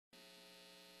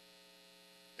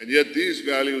And yet these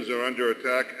values are under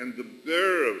attack, and the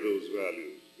bearer of those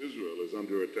values, Israel, is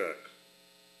under attack.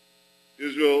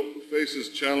 Israel faces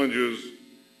challenges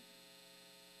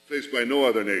faced by no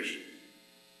other nation.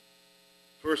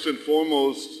 First and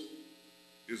foremost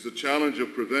is the challenge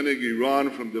of preventing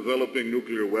Iran from developing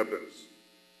nuclear weapons.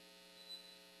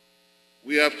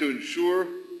 We have to ensure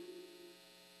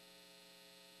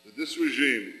that this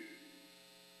regime,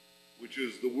 which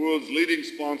is the world's leading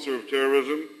sponsor of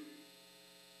terrorism,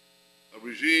 a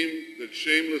regime that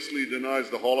shamelessly denies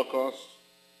the Holocaust,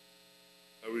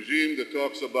 a regime that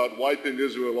talks about wiping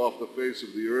Israel off the face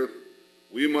of the earth,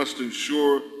 we must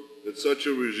ensure that such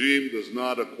a regime does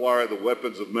not acquire the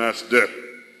weapons of mass death.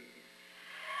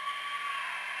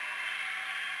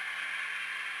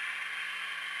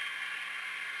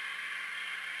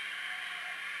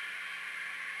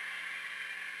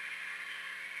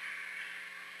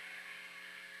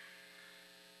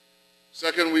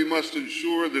 Second, we must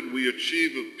ensure that we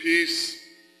achieve a peace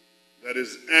that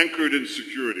is anchored in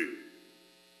security.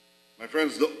 My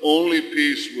friends, the only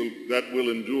peace that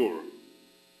will endure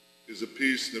is a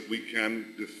peace that we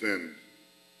can defend.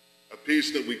 A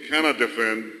peace that we cannot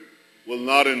defend will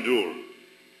not endure.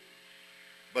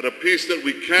 But a peace that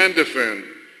we can defend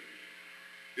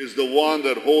is the one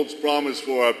that holds promise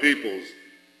for our peoples.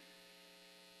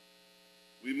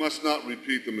 We must not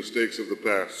repeat the mistakes of the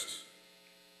past.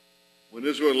 When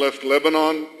Israel left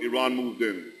Lebanon, Iran moved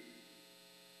in.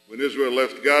 When Israel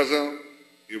left Gaza,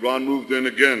 Iran moved in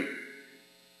again.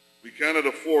 We cannot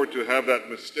afford to have that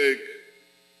mistake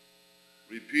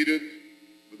repeated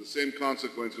with the same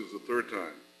consequences the third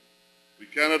time. We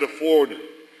cannot afford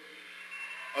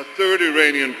a third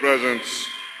Iranian presence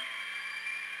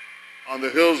on the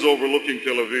hills overlooking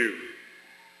Tel Aviv.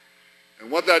 And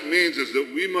what that means is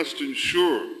that we must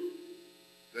ensure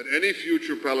that any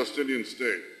future Palestinian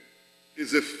state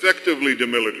is effectively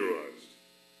demilitarized.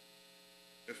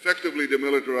 Effectively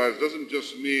demilitarized doesn't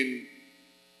just mean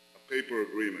a paper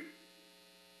agreement.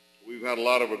 We've had a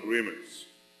lot of agreements,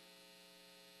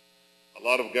 a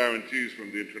lot of guarantees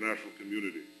from the international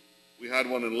community. We had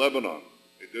one in Lebanon.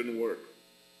 It didn't work.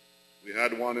 We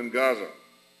had one in Gaza.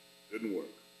 It didn't work.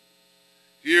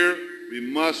 Here, we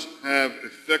must have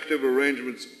effective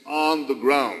arrangements on the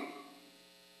ground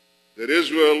that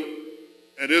Israel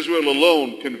and Israel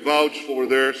alone can vouch for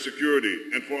their security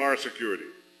and for our security.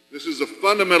 This is a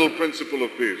fundamental principle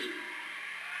of peace.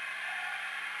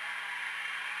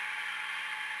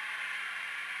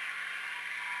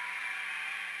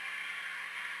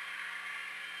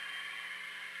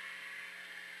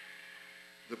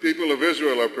 The people of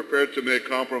Israel are prepared to make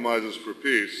compromises for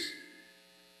peace,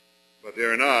 but they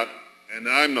are not, and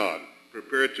I'm not,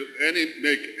 prepared to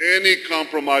make any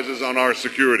compromises on our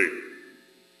security.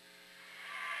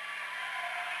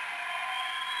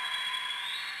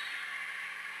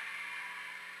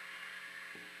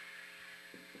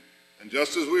 And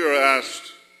just as we are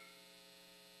asked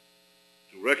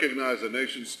to recognize a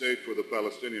nation state for the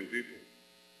Palestinian people,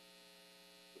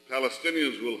 the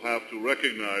Palestinians will have to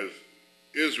recognize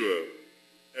Israel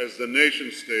as the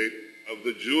nation state of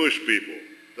the Jewish people.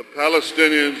 The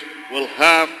Palestinians will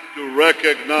have to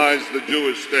recognize the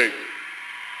Jewish state.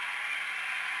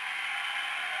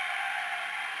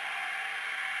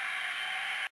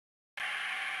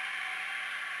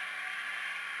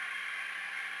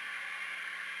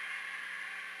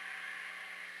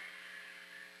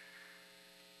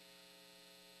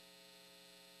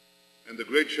 And the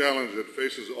great challenge that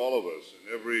faces all of us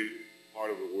in every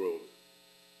part of the world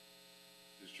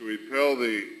is to repel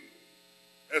the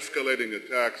escalating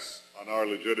attacks on our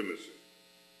legitimacy.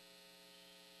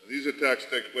 And these attacks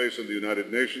take place in the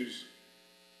United Nations.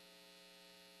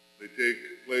 They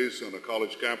take place on a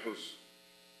college campus.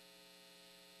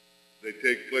 They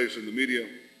take place in the media.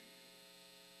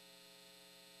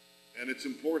 And it's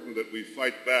important that we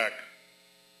fight back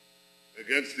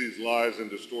against these lies and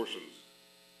distortions.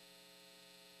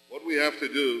 What we have to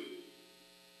do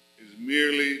is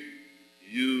merely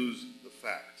use the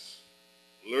facts,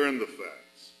 learn the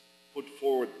facts, put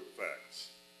forward the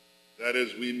facts. That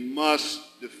is, we must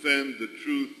defend the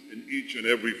truth in each and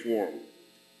every form.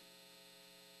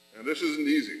 And this isn't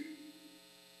easy.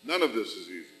 None of this is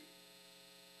easy.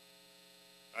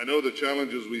 I know the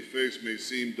challenges we face may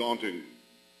seem daunting,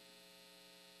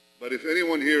 but if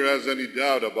anyone here has any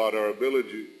doubt about our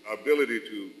ability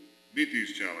to meet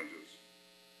these challenges,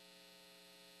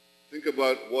 think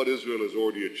about what Israel has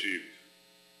already achieved.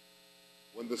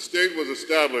 When the state was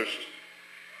established,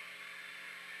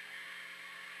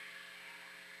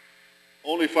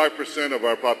 only 5% of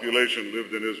our population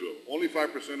lived in Israel. Only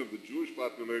 5% of the Jewish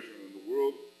population in the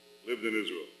world lived in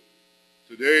Israel.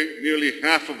 Today, nearly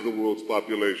half of the world's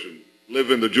population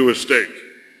live in the Jewish state.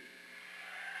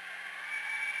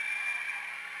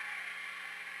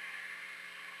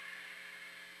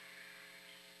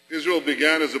 Israel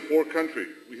began as a poor country.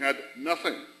 We had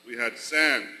nothing. We had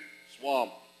sand,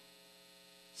 swamp,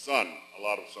 sun, a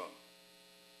lot of sun.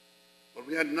 But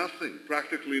we had nothing,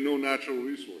 practically no natural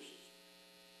resources.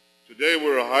 Today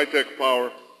we're a high-tech power.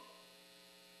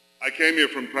 I came here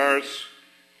from Paris,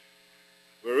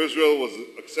 where Israel was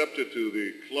accepted to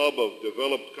the club of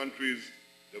developed countries,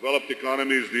 developed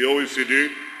economies, the OECD.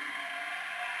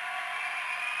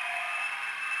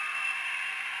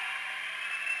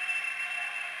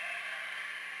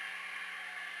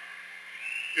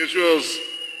 Israel's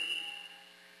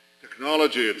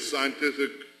technology, its scientific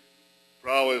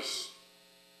prowess,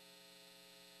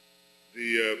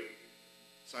 the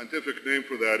scientific name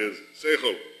for that is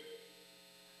Seichel.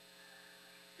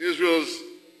 Israel's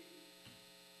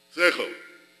Seichel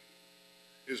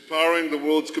is powering the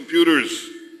world's computers.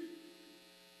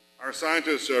 Our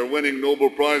scientists are winning Nobel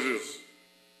Prizes.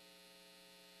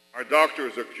 Our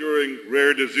doctors are curing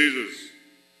rare diseases.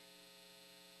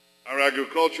 Our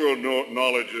agricultural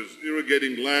knowledge is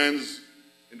irrigating lands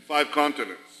in 5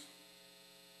 continents.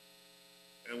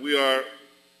 And we are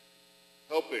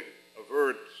helping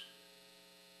avert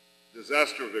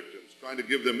disaster victims, trying to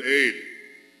give them aid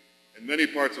in many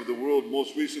parts of the world,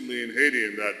 most recently in Haiti,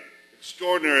 in that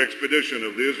extraordinary expedition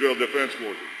of the Israel Defense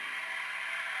Forces.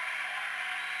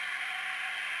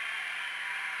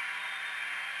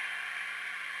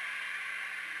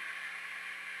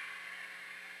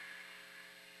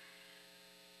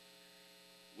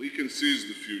 We can seize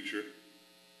the future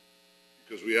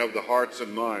because we have the hearts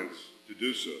and minds to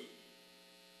do so.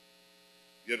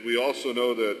 Yet we also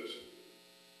know that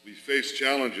we face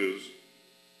challenges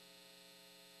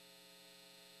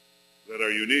that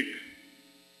are unique.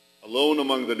 Alone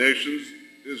among the nations,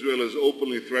 Israel is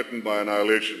openly threatened by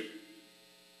annihilation.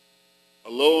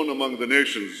 Alone among the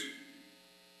nations,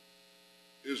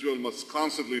 Israel must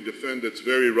constantly defend its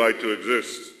very right to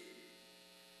exist.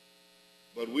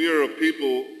 But we are a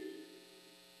people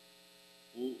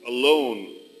who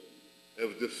alone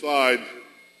have defied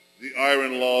the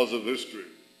iron laws of history.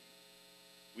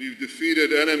 We've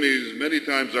defeated enemies many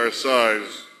times our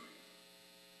size,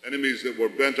 enemies that were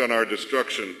bent on our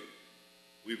destruction.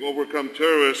 We've overcome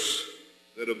terrorists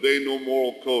that obey no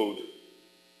moral code.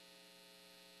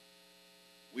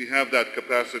 We have that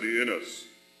capacity in us.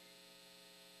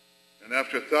 And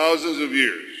after thousands of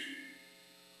years,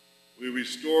 we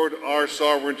restored our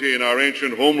sovereignty in our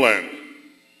ancient homeland.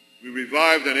 We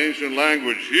revived an ancient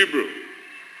language, Hebrew.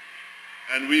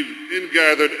 And we've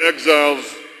ingathered exiles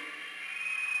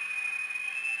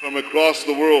from across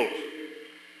the world.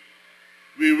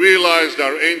 We realized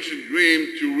our ancient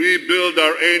dream to rebuild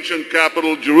our ancient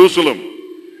capital, Jerusalem.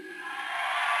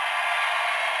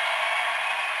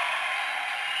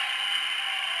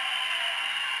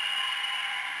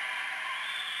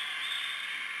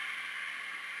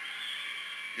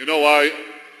 You know, I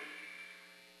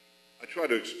try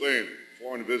to explain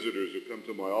foreign visitors who come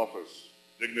to my office,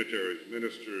 dignitaries,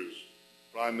 ministers,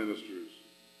 prime ministers,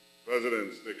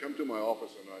 presidents, they come to my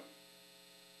office and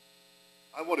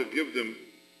I want to give them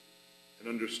an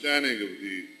understanding of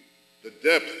the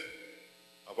depth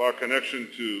of our connection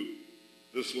to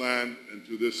this land and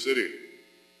to this city.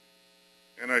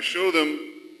 And I show them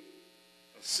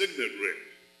a signet ring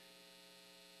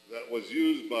that was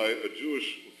used by a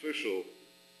Jewish official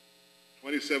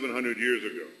 2,700 years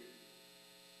ago.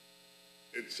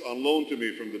 It's on loan to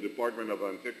me from the Department of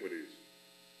Antiquities.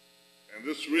 And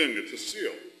this ring, it's a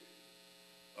seal,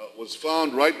 was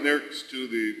found right next to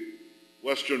the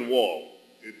Western Wall.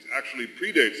 It actually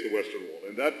predates the Western Wall,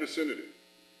 in that vicinity,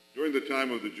 during the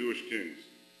time of the Jewish kings.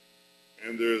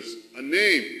 And there's a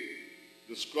name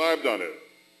described on it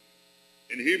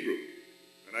in Hebrew,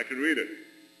 and I can read it.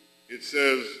 It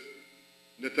says,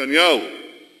 Netanyahu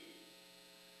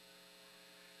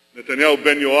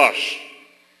ben Yoash.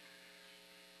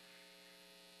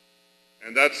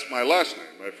 And that's my last name.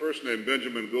 My first name,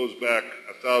 Benjamin, goes back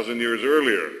 1,000 years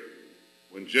earlier,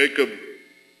 when Jacob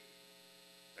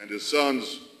and his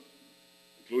sons,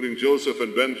 including Joseph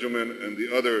and Benjamin and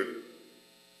the other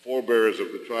forebears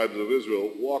of the tribes of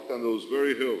Israel, walked on those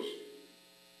very hills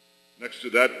next to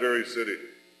that very city.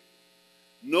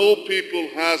 No people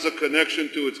has a connection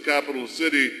to its capital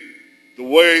city the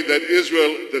way that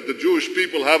that the Jewish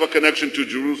people have a connection to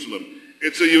Jerusalem.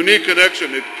 It's a unique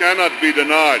connection. It cannot be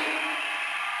denied.